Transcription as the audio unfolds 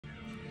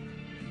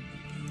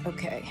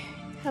Okay,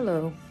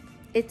 hello,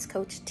 it's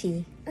Coach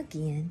T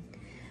again.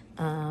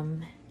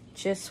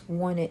 Just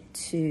wanted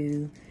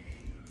to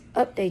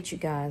update you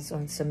guys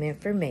on some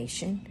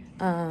information.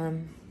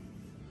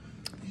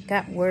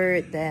 Got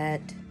word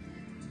that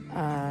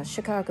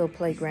Chicago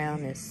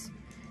Playground is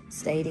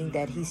stating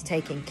that he's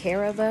taking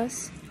care of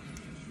us.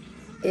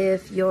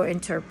 If your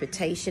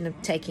interpretation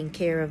of taking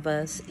care of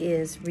us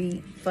is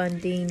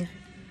refunding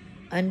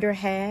under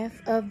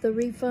half of the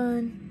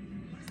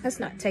refund, that's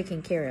not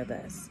taking care of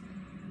us.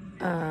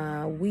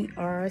 We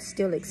are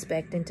still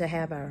expecting to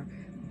have our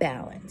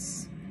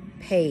balance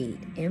paid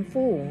in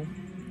full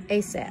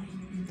ASAP.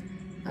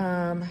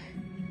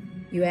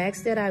 You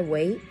asked that I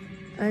wait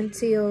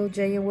until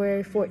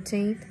January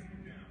 14th.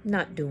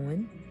 Not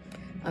doing.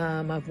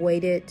 I've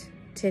waited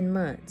 10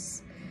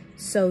 months.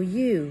 So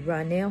you,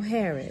 Ronell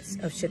Harris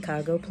of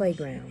Chicago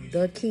Playground,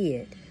 the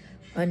kid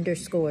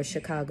 _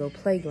 Chicago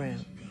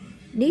Playground,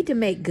 need to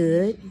make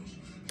good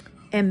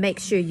and make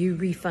sure you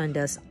refund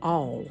us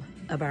all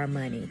of our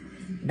money.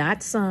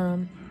 Not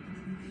some,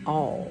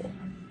 all.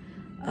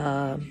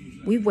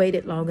 We've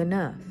waited long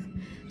enough.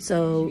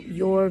 So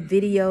your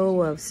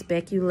video of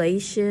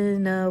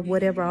speculation of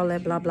whatever all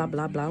that blah, blah,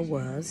 blah, blah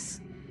was,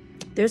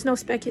 there's no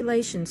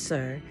speculation,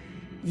 sir.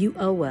 You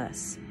owe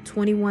us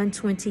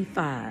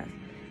 $21.25,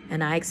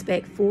 and I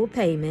expect full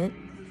payment,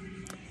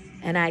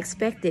 and I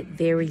expect it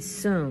very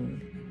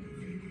soon.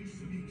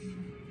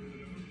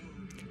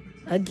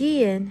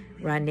 Again,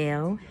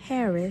 Ronell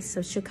Harris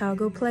of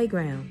Chicago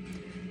Playground,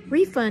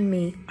 refund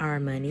me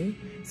our money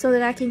so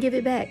that I can give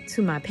it back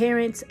to my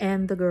parents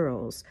and the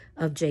girls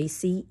of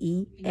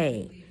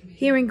JCEA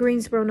here in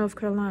Greensboro, North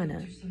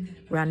Carolina.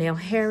 Ronell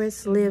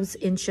Harris lives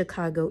in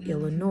Chicago,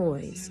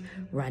 Illinois.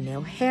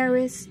 Ronell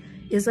Harris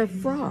is a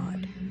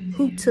fraud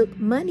who took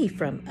money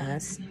from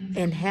us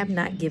and have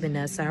not given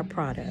us our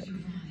product.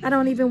 I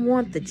don't even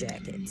want the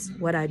jackets.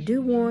 What I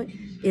do want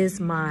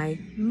is my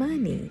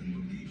money.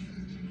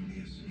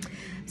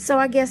 So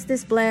I guess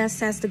this blast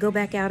has to go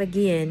back out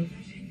again.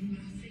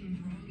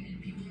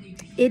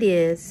 It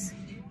is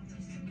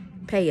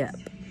pay up.